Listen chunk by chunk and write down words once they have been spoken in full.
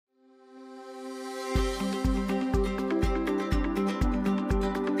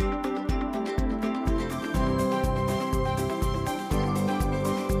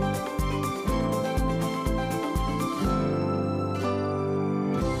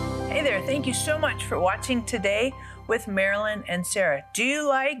Hey there, thank you so much for watching today with Marilyn and Sarah. Do you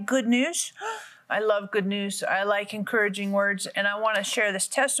like good news? I love good news. I like encouraging words, and I want to share this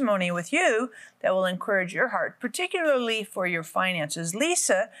testimony with you that will encourage your heart, particularly for your finances.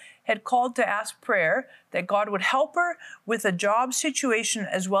 Lisa had called to ask prayer that God would help her with a job situation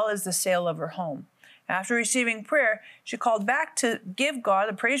as well as the sale of her home. After receiving prayer, she called back to give God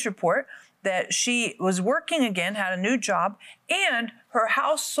a praise report that she was working again, had a new job, and her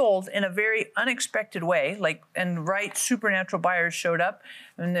house sold in a very unexpected way, and right supernatural buyers showed up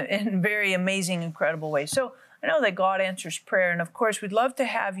in very amazing, incredible ways. So I know that God answers prayer, and of course, we'd love to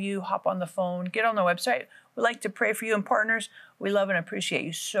have you hop on the phone, get on the website. We'd like to pray for you and partners. We love and appreciate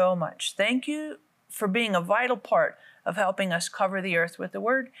you so much. Thank you for being a vital part of helping us cover the earth with the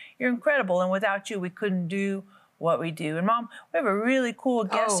word. You're incredible, and without you, we couldn't do what we do. And Mom, we have a really cool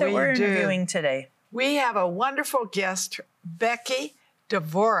guest that we're interviewing today. We have a wonderful guest, Becky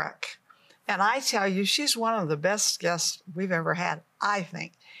Dvorak. And I tell you, she's one of the best guests we've ever had, I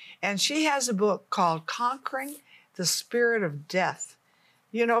think. And she has a book called Conquering the Spirit of Death.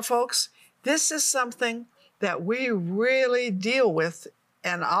 You know, folks, this is something that we really deal with,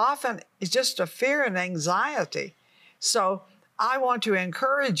 and often it's just a fear and anxiety. So I want to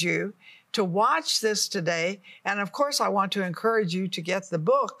encourage you to watch this today. And of course, I want to encourage you to get the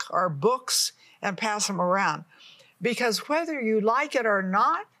book or books and pass them around. Because whether you like it or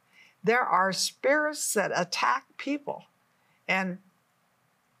not, there are spirits that attack people. And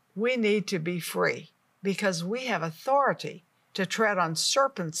we need to be free because we have authority to tread on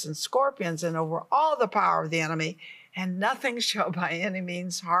serpents and scorpions and over all the power of the enemy, and nothing shall by any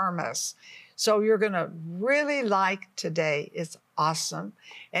means harm us. So you're going to really like today. It's awesome.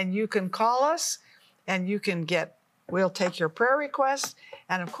 And you can call us and we'll take your prayer requests.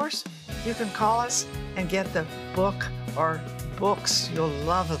 And of course, you can call us and get the book or books. You'll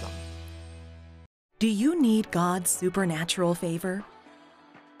love them. Do you need God's supernatural favor?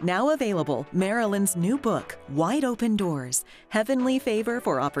 Now available, Marilyn's new book, Wide Open Doors, Heavenly Favor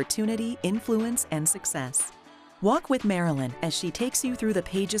for Opportunity, Influence, and Success. Walk with Marilyn as she takes you through the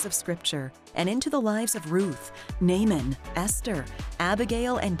pages of Scripture and into the lives of Ruth, Naaman, Esther,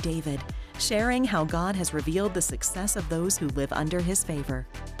 Abigail, and David, sharing how God has revealed the success of those who live under His favor.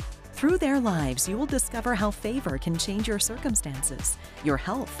 Through their lives, you will discover how favor can change your circumstances, your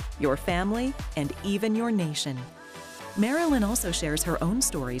health, your family, and even your nation. Marilyn also shares her own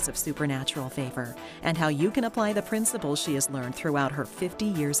stories of supernatural favor and how you can apply the principles she has learned throughout her 50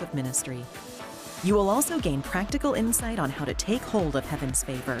 years of ministry. You will also gain practical insight on how to take hold of heaven's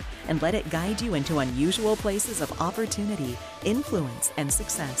favor and let it guide you into unusual places of opportunity, influence, and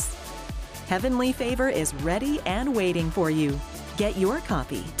success. Heavenly Favor is ready and waiting for you. Get your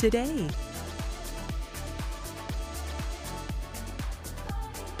copy today.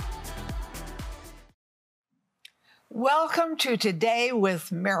 Welcome to Today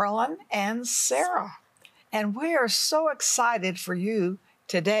with Marilyn and Sarah. And we are so excited for you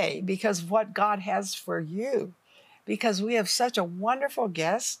today because of what God has for you. Because we have such a wonderful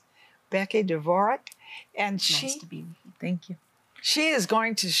guest, Becky Dvorak, and Nice to be with you. Thank you. She is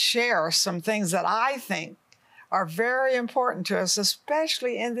going to share some things that I think are very important to us,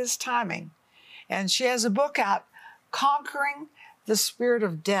 especially in this timing. And she has a book out, Conquering the Spirit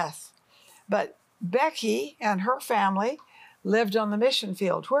of Death. But Becky and her family lived on the mission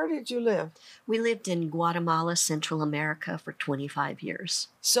field. Where did you live? We lived in Guatemala, Central America for 25 years.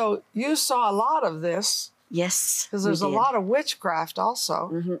 So you saw a lot of this. Yes, because there's a lot of witchcraft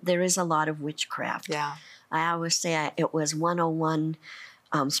also. Mm-hmm. There is a lot of witchcraft. Yeah. I always say it was 101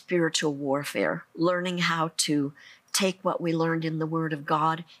 spiritual warfare, learning how to take what we learned in the Word of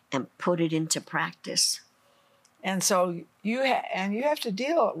God and put it into practice. And so you have to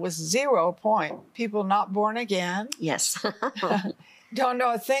deal with 0 point, people not born again. Yes. Don't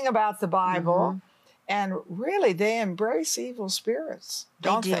know a thing about the Bible. And really, they embrace evil spirits,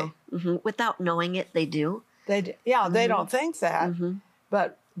 don't they? Mm-hmm. Without knowing it, they do. They don't think that.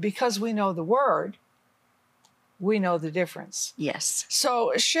 But because we know the Word, we know the difference. Yes.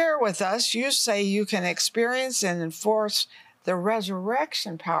 So share with us. You say you can experience and enforce the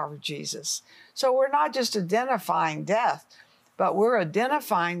resurrection power of Jesus. So we're not just identifying death, but we're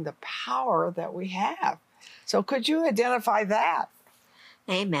identifying the power that we have. So could you identify that?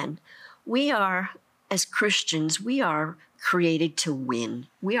 Amen. We are, as Christians, we are created to win.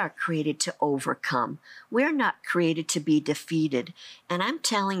 We are created to overcome. We're not created to be defeated. And I'm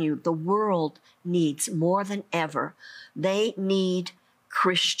telling you, the world needs more than ever. They need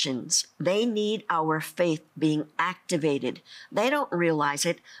Christians. They need our faith being activated. They don't realize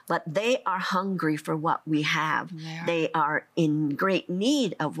it, but they are hungry for what we have. Yeah. They are in great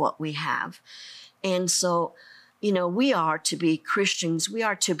need of what we have. And so, we are to be Christians. We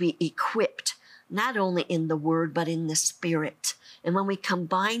are to be equipped, not only in the Word, but in the Spirit. And when we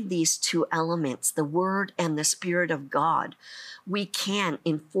combine these two elements, the Word and the Spirit of God, we can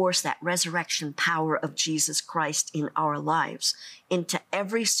enforce that resurrection power of Jesus Christ in our lives into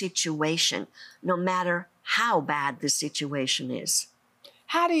every situation, no matter how bad the situation is.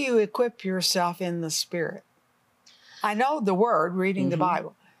 How do you equip yourself in the Spirit? I know the Word, reading the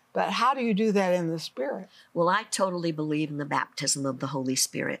Bible, but how do you do that in the Spirit? Well, I totally believe in the baptism of the Holy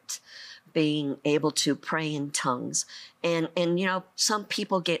Spirit, being able to pray in tongues. And some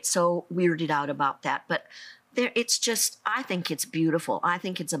people get so weirded out about that, but I think it's beautiful. I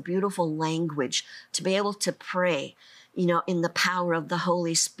think it's a beautiful language to be able to pray, in the power of the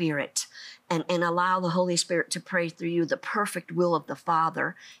Holy Spirit and allow the Holy Spirit to pray through you the perfect will of the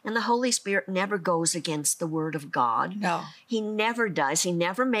Father. And the Holy Spirit never goes against the Word of God. No. He never does. He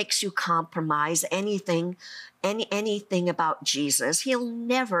never makes you compromise anything about Jesus. He'll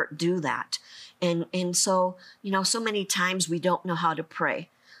never do that. And so, so many times we don't know how to pray.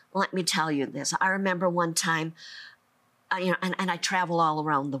 Let me tell you this. I remember one time, and I travel all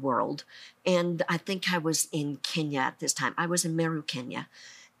around the world. And I think I was in Kenya at this time. I was in Meru, Kenya.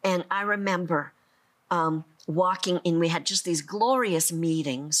 And I remember walking in. We had just these glorious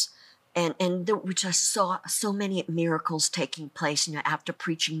meetings. And we just saw so many miracles taking place, after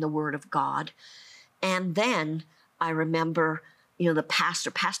preaching the Word of God. And then I remember, the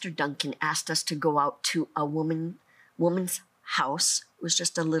Pastor Duncan asked us to go out to a woman's house. It was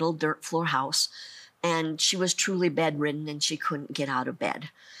just a little dirt floor house. And she was truly bedridden and she couldn't get out of bed.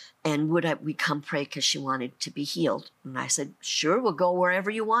 And would we come pray because she wanted to be healed? And I said, sure, we'll go wherever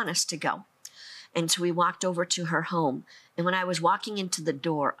you want us to go. And so we walked over to her home. And when I was walking into the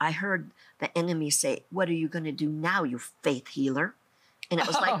door, I heard the enemy say, what are you going to do now, you faith healer? And it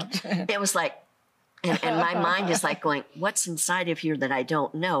was and my mind is like going, what's inside of here that I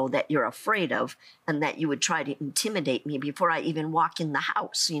don't know, that you're afraid of, and that you would try to intimidate me before I even walk in the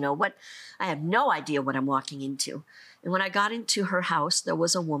house? I have no idea what I'm walking into. And when I got into her house, there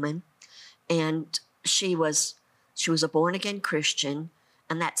was a woman, and she was a born-again Christian,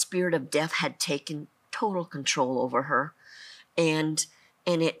 and that spirit of death had taken total control over her. And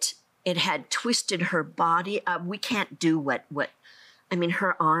it had twisted her body. We can't do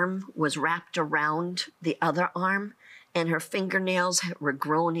her arm was wrapped around the other arm, and her fingernails were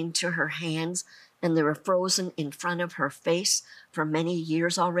grown into her hands, and they were frozen in front of her face for many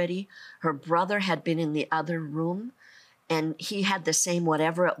years already. Her brother had been in the other room, and he had the same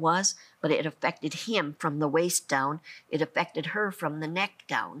whatever it was, but it affected him from the waist down. It affected her from the neck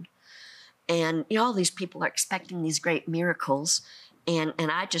down. And all these people are expecting these great miracles. And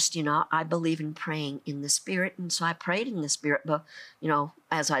I just, I believe in praying in the Spirit. And so I prayed in the Spirit, but,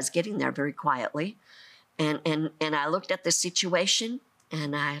 as I was getting there very quietly. And I looked at the situation,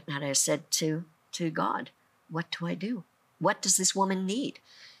 and I said to God, what do I do? What does this woman need?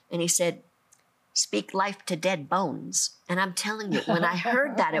 And he said, speak life to dead bones. And I'm telling you, when I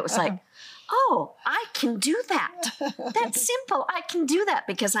heard that, it was like, oh, I can do that. That's simple. I can do that,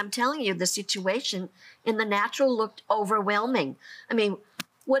 because I'm telling you, the situation in the natural looked overwhelming. I mean,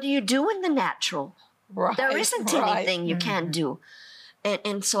 what do you do in the natural? Right, there isn't right. anything you can do.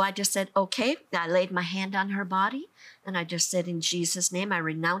 And so I just said, okay. I laid my hand on her body, and I just said, in Jesus' name, I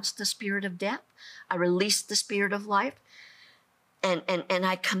renounce the spirit of death. I release the spirit of life. And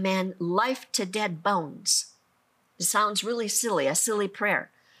I command life to dead bones. It sounds really silly, a silly prayer.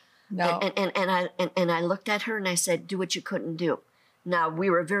 No. And I looked at her and I said, do what you couldn't do. Now,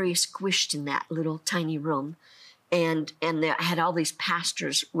 we were very squished in that little tiny room. And I had all these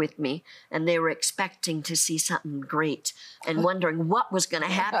pastors with me, and they were expecting to see something great and wondering what was going to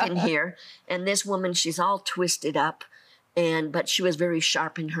happen here. And this woman, she's all twisted up, but she was very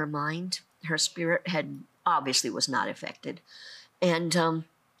sharp in her mind. Her spirit obviously was not affected. And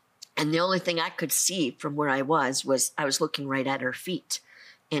the only thing I could see from where I was I was looking right at her feet.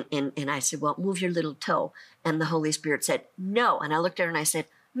 And I said, well, move your little toe. And the Holy Spirit said, no. And I looked at her and I said,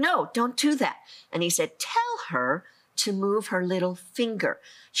 no, don't do that. And he said, tell her to move her little finger.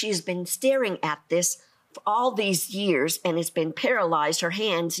 She's been staring at this for all these years, and it's been paralyzed, her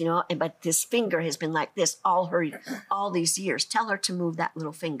hands, but this finger has been like this all these years. Tell her to move that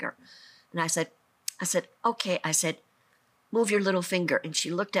little finger. And I said, okay. I said, move your little finger. And she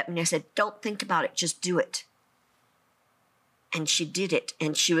looked at me and I said, don't think about it, just do it. And she did it.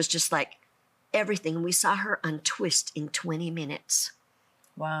 And she was just like everything. And we saw her untwist in 20 minutes.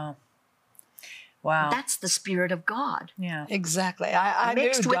 Wow. Wow. That's the Spirit of God. Yeah. Exactly. I knew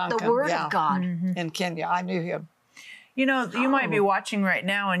Mixed with Duncan, the Word yeah, of God. in Kenya. I knew him. You know, you might be Oh. watching right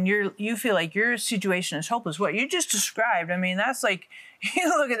now and you feel like your situation is hopeless. What you just described, I mean, that's like, you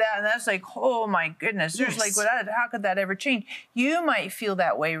look at that and that's like, oh my goodness, there's like, how could that ever change? You might feel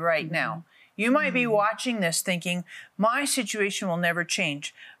that way right now. You might be watching this thinking, my situation will never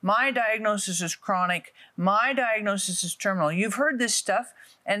change. My diagnosis is chronic. My diagnosis is terminal. You've heard this stuff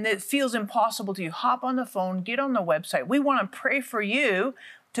and it feels impossible to you. Hop on the phone, get on the website. We want to pray for you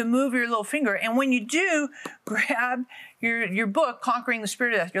to move your little finger. And when you do, grab your book, Conquering the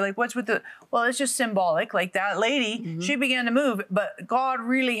Spirit of Death. You're like, what's with the, well, it's just symbolic. Like that lady, she began to move, but God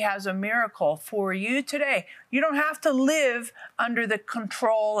really has a miracle for you today. You don't have to live under the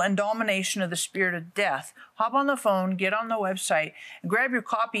control and domination of the spirit of death. Hop on the phone, get on the website, and grab your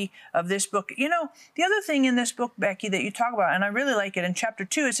copy of this book. You know, the other thing in this book, Becky, that you talk about, and I really like it, in chapter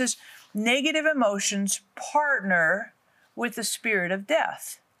 2, it says, negative emotions partner with the spirit of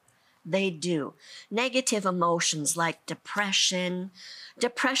death. They do. Negative emotions like depression.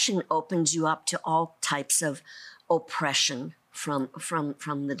 Depression opens you up to all types of oppression from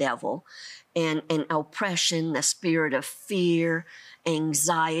the devil. And oppression, the spirit of fear,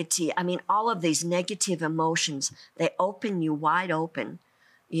 anxiety. I mean, all of these negative emotions, they open you wide open,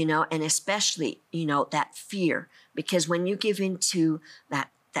 you know, and especially, you know, that fear. Because when you give into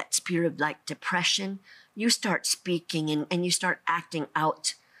that spirit of like depression, you start speaking and you start acting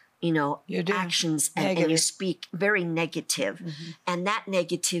out, you know, actions and you speak very negative. And that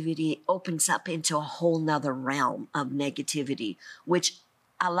negativity opens up into a whole nother realm of negativity, which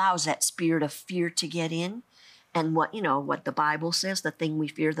allows that spirit of fear to get in. And what the Bible says, the thing we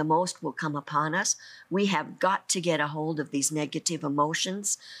fear the most will come upon us. We have got to get a hold of these negative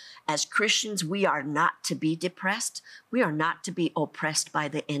emotions. As Christians, we are not to be depressed. We are not to be oppressed by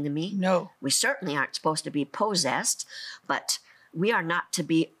the enemy. No. We certainly aren't supposed to be possessed, but we are not to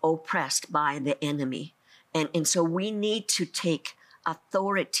be oppressed by the enemy. And so we need to take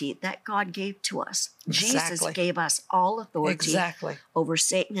authority that God gave to us. Exactly. Jesus gave us all authority over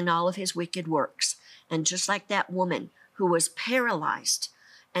Satan and all of his wicked works. And just like that woman who was paralyzed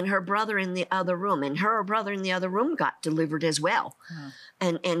and her brother in the other room, and her brother in the other room got delivered as well.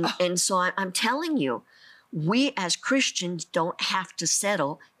 And so I'm telling you, we as Christians don't have to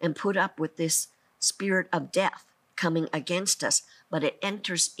settle and put up with this spirit of death coming against us, but it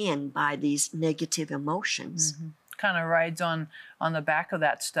enters in by these negative emotions. Kind of rides on the back of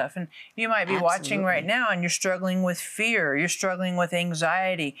that stuff. And you might be watching right now and you're struggling with fear, you're struggling with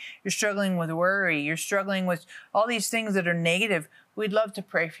anxiety, you're struggling with worry, you're struggling with all these things that are negative. We'd love to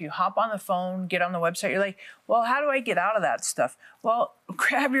pray for you. Hop on the phone, get on the website. You're like, well, how do I get out of that stuff? Well,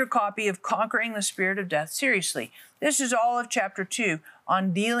 grab your copy of Conquering the Spirit of Death. Seriously, this is all of chapter 2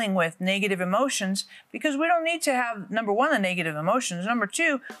 on dealing with negative emotions, because we don't need to have, number 1, the negative emotions. Number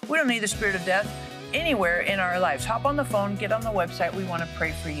 2, we don't need the spirit of death anywhere in our lives. Hop on the phone, get on the website. We want to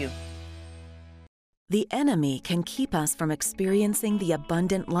pray for you. The enemy can keep us from experiencing the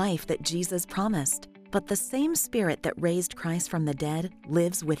abundant life that Jesus promised. But the same Spirit that raised Christ from the dead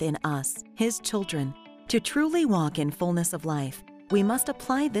lives within us, His children. To truly walk in fullness of life, we must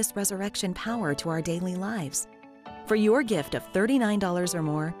apply this resurrection power to our daily lives. For your gift of $39 or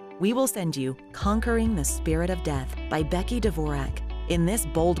more, we will send you Conquering the Spirit of Death by Becky Dvorak. In this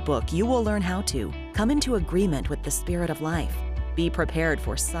bold book, you will learn how to come into agreement with the Spirit of life, be prepared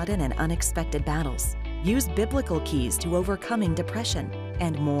for sudden and unexpected battles, use biblical keys to overcoming depression,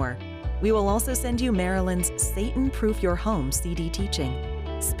 and more. We will also send you Marilyn's Satan-Proof Your Home CD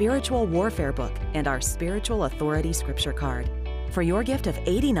teaching, Spiritual Warfare book, and our Spiritual Authority Scripture card. For your gift of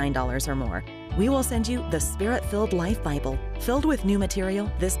 $89 or more, we will send you the Spirit-Filled Life Bible. Filled with new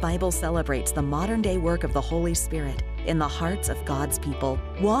material, this Bible celebrates the modern-day work of the Holy Spirit in the hearts of God's people.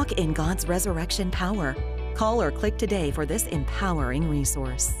 Walk in God's resurrection power. Call or click today for this empowering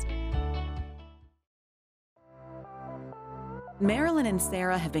resource. Marilyn and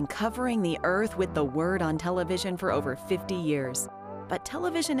Sarah have been covering the earth with the Word on television for over 50 years. But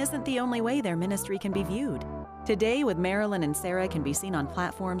television isn't the only way their ministry can be viewed. Today with Marilyn and Sarah can be seen on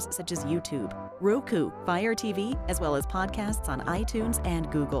platforms such as YouTube, Roku, Fire TV, as well as podcasts on iTunes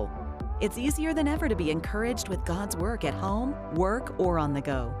and Google. It's easier than ever to be encouraged with God's work at home, work, or on the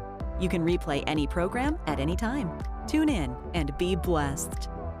go. You can replay any program at any time. Tune in and be blessed.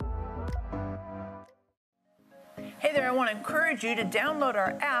 Hey there, I want to encourage you to download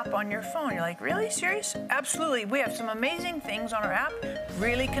our app on your phone. You're like, really? Serious? Absolutely. We have some amazing things on our app,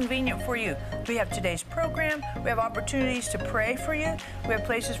 really convenient for you. We have today's program. We have opportunities to pray for you. We have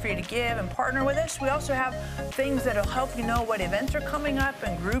places for you to give and partner with us. We also have things that will help you know what events are coming up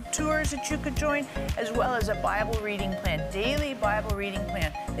and group tours that you could join, as well as a Bible reading plan, daily Bible reading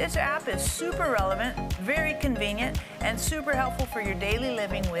plan. This app is super relevant, very convenient, and super helpful for your daily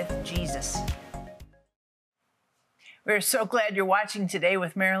living with Jesus. We're so glad you're watching today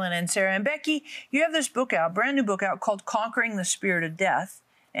with Marilyn and Sarah. And Becky, you have this book out, brand new book out called Conquering the Spirit of Death.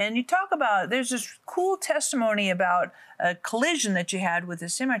 And you talk about, there's this cool testimony about a collision that you had with a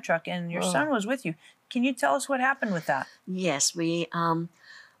semi-truck and your son was with you. Can you tell us what happened with that? Yes, we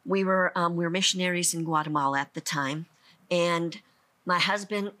were missionaries in Guatemala at the time. And my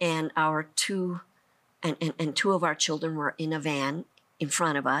husband and our two of our children were in a van in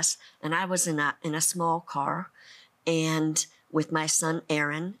front of us. And I was in a small car. And with my son,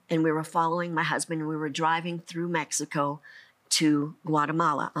 Aaron, and we were following my husband, and we were driving through Mexico to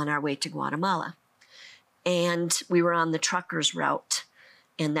Guatemala, on our way to Guatemala. And we were on the truckers route,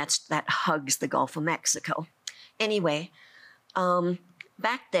 and that hugs the Gulf of Mexico. Anyway,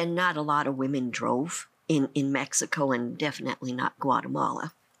 back then, not a lot of women drove in Mexico, and definitely not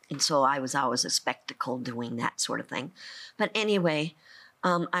Guatemala. And so I was always a spectacle doing that sort of thing. But anyway,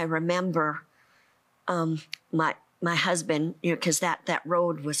 I remember my husband, because that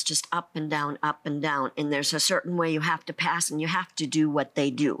road was just up and down, and there's a certain way you have to pass, and you have to do what they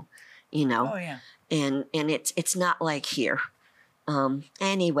do, you know. Oh, yeah. And it's not like here.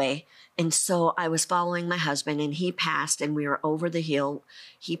 Anyway, and so I was following my husband, and he passed, and we were over the hill.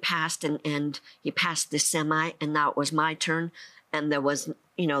 He passed, and he passed the semi, and now it was my turn, and there was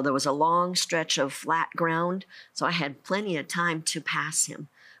a long stretch of flat ground, so I had plenty of time to pass him.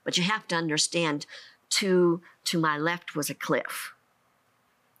 But you have to understand, to my left was a cliff.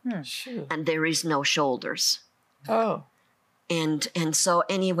 And there is no shoulders. Oh. And so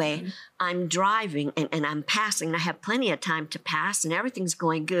anyway, I'm driving and I'm passing, and I have plenty of time to pass, and everything's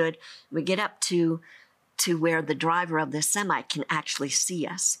going good. We get up to where the driver of the semi can actually see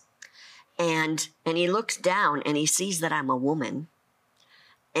us. And he looks down and he sees that I'm a woman.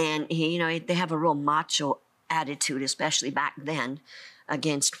 And they have a real macho attitude, especially back then,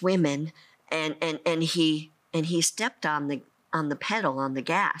 against women. And he stepped on the pedal, on the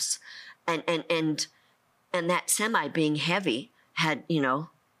gas, and that semi, being heavy, had a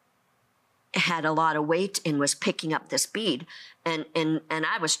lot of weight and was picking up the speed, and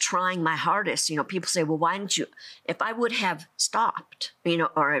I was trying my hardest. People say, well, why didn't you? If I would have stopped,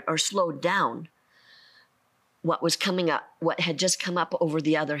 or slowed down, what had just come up over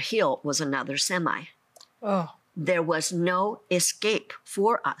the other hill was another semi. Oh. There was no escape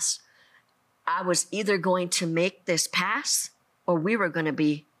for us. I was either going to make this pass, or we were going to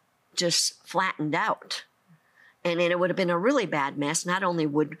be just flattened out. And it would have been a really bad mess. Not only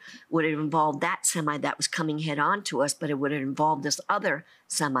would it involve that semi that was coming head on to us, but it would have involved this other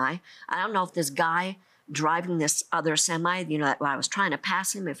semi. I don't know if this guy driving this other semi, that when I was trying to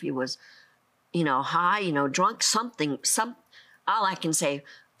pass him, if he was, high, drunk, all I can say,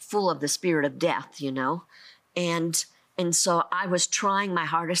 full of the spirit of death, And so I was trying my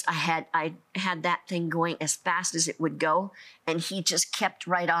hardest. I had that thing going as fast as it would go, and he just kept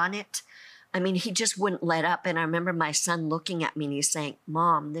right on it. I mean, he just wouldn't let up. And I remember my son looking at me and he's saying,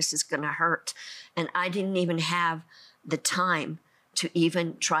 Mom, this is going to hurt. And I didn't even have the time to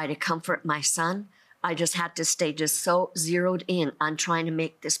even try to comfort my son. I just had to stay just so zeroed in on trying to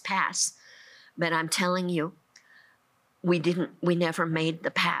make this pass. But I'm telling you, we never made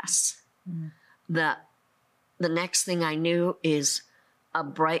the pass. Mm. The next thing I knew is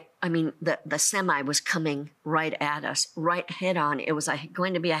the semi was coming right at us, right head on. It was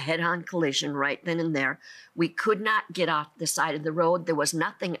going to be a head-on collision right then and there. We could not get off the side of the road. There was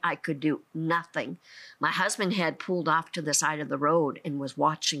nothing I could do, nothing. My husband had pulled off to the side of the road and was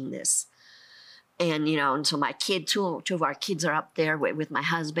watching this. And, and so my kid, two of our kids are up there with my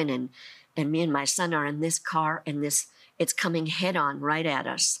husband, and me and my son are in this car, and it's coming head on right at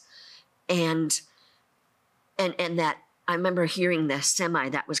us. And that I remember hearing the semi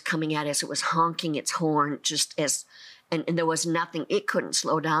that was coming at us. It was honking its horn and there was nothing. It couldn't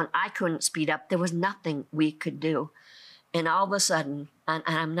slow down. I couldn't speed up. There was nothing we could do. And all of a sudden, and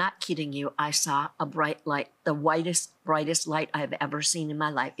I'm not kidding you, I saw a bright light, the brightest light I've ever seen in my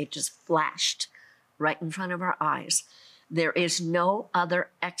life. It just flashed right in front of our eyes. There is no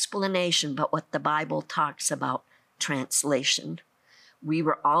other explanation but what the Bible talks about, translation. We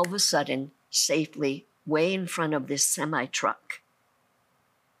were all of a sudden safely way in front of this semi-truck.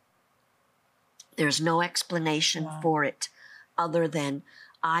 There's no explanation for it other than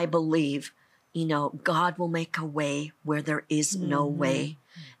I believe, you know, God will make a way where there is no way.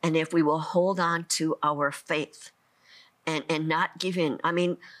 And if we will hold on to our faith and not give in. I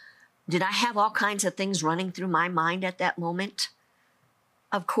mean, did I have all kinds of things running through my mind at that moment?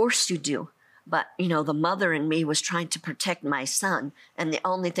 Of course you do. But, you know, the mother in me was trying to protect my son. And the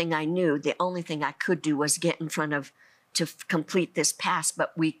only thing I knew, the only thing I could do was get in front of, to complete this pass.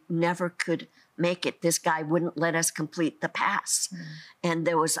 But we never could make it. This guy wouldn't let us complete the pass. And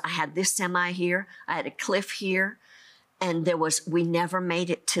I had this semi here. I had a cliff here. And we never made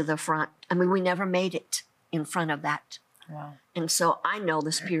it to the front. I mean, we never made it in front of that. Wow. And so I know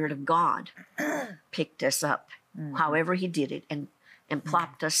the Spirit of God picked us up, however he did it, and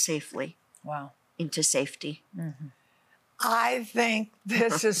plopped us safely into safety. I think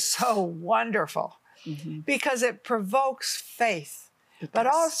this is so wonderful because it provokes faith, but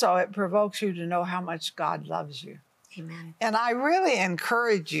also it provokes you to know how much God loves you. Amen. And I really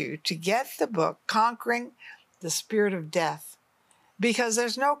encourage you to get the book, Conquering the Spirit of Death, because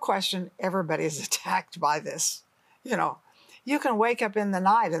there's no question everybody is attacked by this. You know, you can wake up in the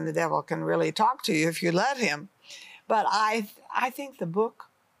night and the devil can really talk to you if you let him. But I think the book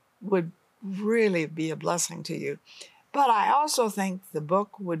would really be a blessing to you. But I also think the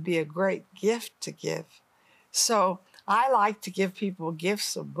book would be a great gift to give. So I like to give people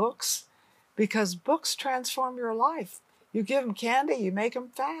gifts of books because books transform your life. You give them candy, you make them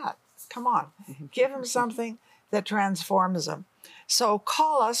fat. Come on, give them something that transforms them. So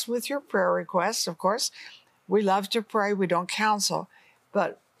call us with your prayer requests, of course. We love to pray, we don't counsel,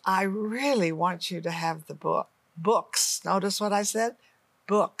 but I really want you to have the books. Notice what I said?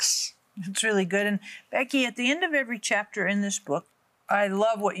 Books. It's really good. And Becky, at the end of every chapter in this book, I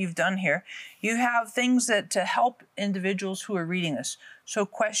love what you've done here. You have things to help individuals who are reading this. So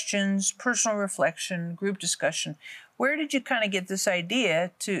questions, personal reflection, group discussion. Where did you kind of get this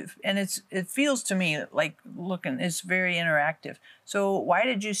idea and it feels to me like it's very interactive. So why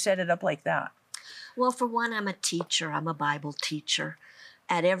did you set it up like that? Well, for one, I'm a teacher. I'm a Bible teacher.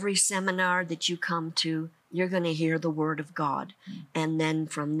 At every seminar that you come to, you're going to hear the Word of God. And then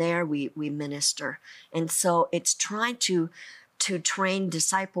from there, we minister. And so it's trying to train,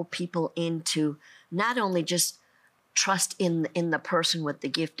 disciple people into not only just trust in the person with the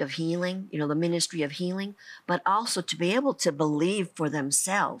gift of healing, you know, the ministry of healing, but also to be able to believe for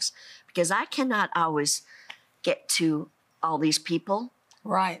themselves. Because I cannot always get to all these people.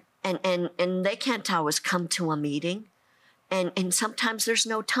 Right. And they can't always come to a meeting. And sometimes there's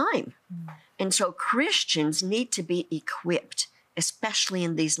no time. And so Christians need to be equipped, especially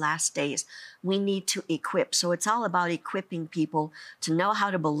in these last days. We need to equip. So it's all about equipping people to know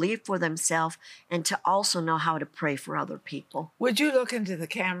how to believe for themselves and to also know how to pray for other people. Would you look into the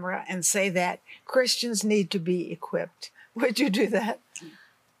camera and say that Christians need to be equipped? Would you do that?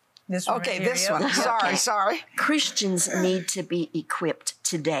 This one okay, right here, this yep. one. Sorry. Christians need to be equipped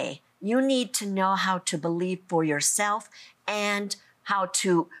today. You need to know how to believe for yourself and how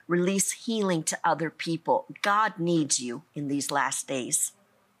to release healing to other people. God needs you in these last days.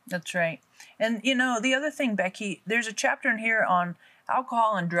 That's right. And, you know, the other thing, Becky, there's a chapter in here on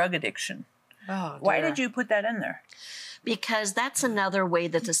alcohol and drug addiction. Oh, why did you put that in there? Because that's another way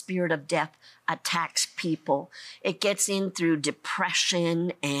that the spirit of death attacks people. It gets in through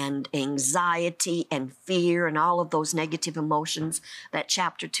depression and anxiety and fear and all of those negative emotions that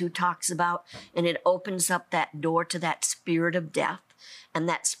chapter 2 talks about. And it opens up that door to that spirit of death. And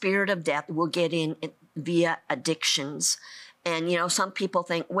that spirit of death will get in via addictions. And, you know, some people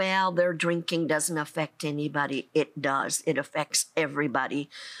think, well, their drinking doesn't affect anybody. It does. It affects everybody.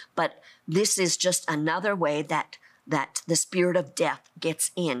 But this is just another way that the spirit of death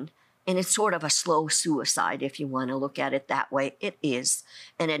gets in. And it's sort of a slow suicide, if you want to look at it that way. It is.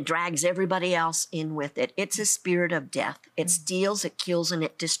 And it drags everybody else in with it. It's a spirit of death. It steals, it kills, and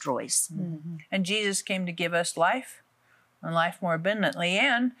it destroys. Mm-hmm. And Jesus came to give us life, and life more abundantly.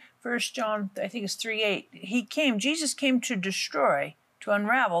 And 1 John, I think it's 3:8, Jesus came to destroy, to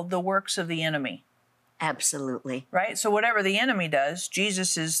unravel the works of the enemy. Absolutely. Right? So whatever the enemy does,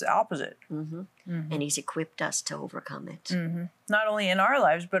 Jesus is the opposite. Mm-hmm. Mm-hmm. And he's equipped us to overcome it. Mm-hmm. Not only in our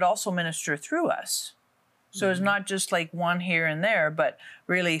lives, but also minister through us. So it's not just like one here and there, but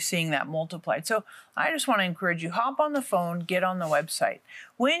really seeing that multiplied. So I just want to encourage you, hop on the phone, get on the website.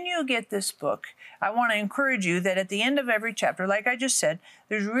 When you get this book, I want to encourage you that at the end of every chapter, like I just said,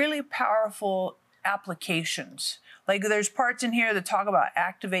 there's really powerful applications. Like there's parts in here that talk about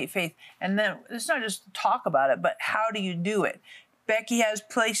activate faith. And then it's not just talk about it, but how do you do it? Becky has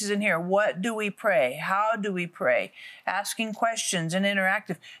places in here. What do we pray? How do we pray? Asking questions and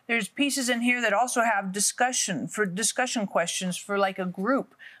interactive. There's pieces in here that also have discussion questions for like a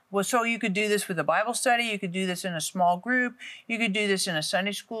group. Well, so you could do this with a Bible study. You could do this in a small group. You could do this in a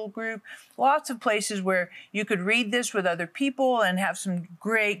Sunday school group. Lots of places where you could read this with other people and have some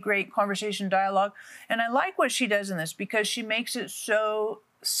great conversation dialogue. And I like what she does in this because she makes it so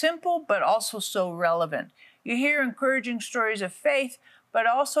simple, but also so relevant. You hear encouraging stories of faith, but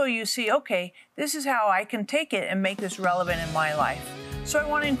also you see, okay, this is how I can take it and make this relevant in my life. So I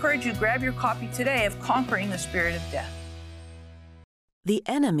want to encourage you, grab your copy today of Conquering the Spirit of Death. The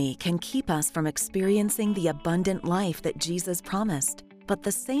enemy can keep us from experiencing the abundant life that Jesus promised. But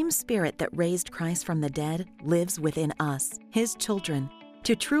the same Spirit that raised Christ from the dead lives within us, His children.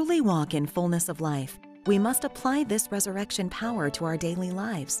 To truly walk in fullness of life, we must apply this resurrection power to our daily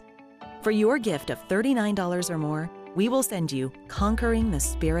lives. For your gift of $39 or more, we will send you Conquering the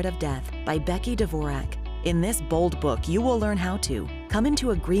Spirit of Death by Becky Dvorak. In this bold book, you will learn how to come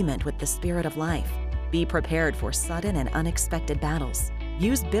into agreement with the Spirit of life, be prepared for sudden and unexpected battles,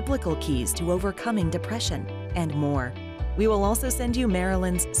 use biblical keys to overcoming depression, and more. We will also send you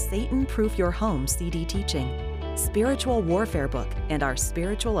Marilyn's Satan Proof Your Home CD teaching, Spiritual Warfare book, and our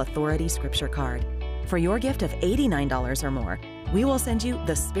Spiritual Authority Scripture card. For your gift of $89 or more, we will send you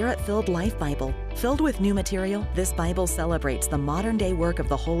the Spirit-Filled Life Bible. Filled with new material, this Bible celebrates the modern-day work of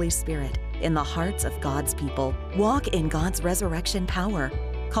the Holy Spirit in the hearts of God's people. Walk in God's resurrection power.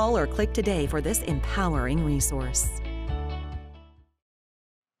 Call or click today for this empowering resource.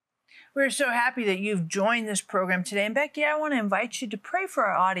 We're so happy that you've joined this program today. And Becky, I want to invite you to pray for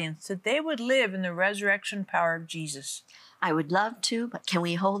our audience that they would live in the resurrection power of Jesus. I would love to, but can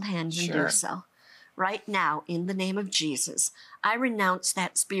we hold hands and Sure. do so? Right now, in the name of Jesus, I renounce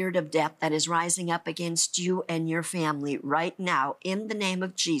that spirit of death that is rising up against you and your family right now, in the name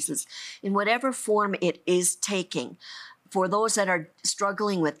of Jesus, in whatever form it is taking. For those that are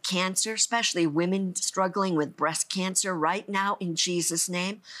struggling with cancer, especially women struggling with breast cancer, right now, in Jesus'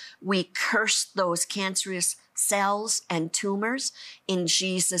 name, we curse those cancerous cells and tumors. In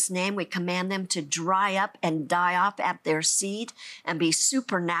Jesus' name, we command them to dry up and die off at their seed and be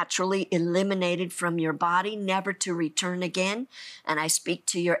supernaturally eliminated from your body, never to return again. And I speak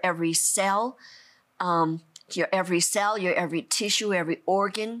to your every cell, your every tissue, every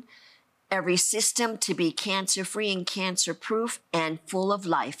organ, every system to be cancer-free and cancer-proof and full of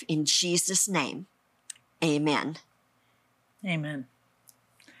life. In Jesus' name, amen. Amen.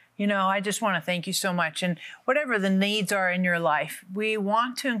 You know, I just want to thank you so much. And whatever the needs are in your life, we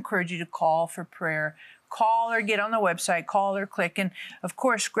want to encourage you to call for prayer. Call or get on the website, call or click. And of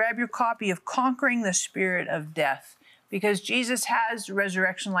course, grab your copy of Conquering the Spirit of Death, because Jesus has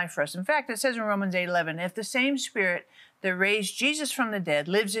resurrection life for us. In fact, it says in Romans 8:11, if the same Spirit that raised Jesus from the dead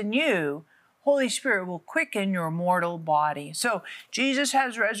lives in you, Holy Spirit will quicken your mortal body. So Jesus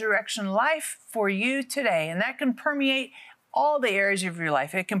has resurrection life for you today, and that can permeate all the areas of your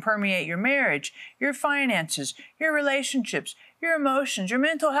life. It can permeate your marriage, your finances, your relationships, your emotions, your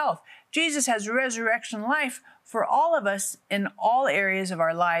mental health. Jesus has resurrection life for all of us in all areas of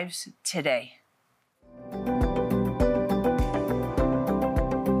our lives today.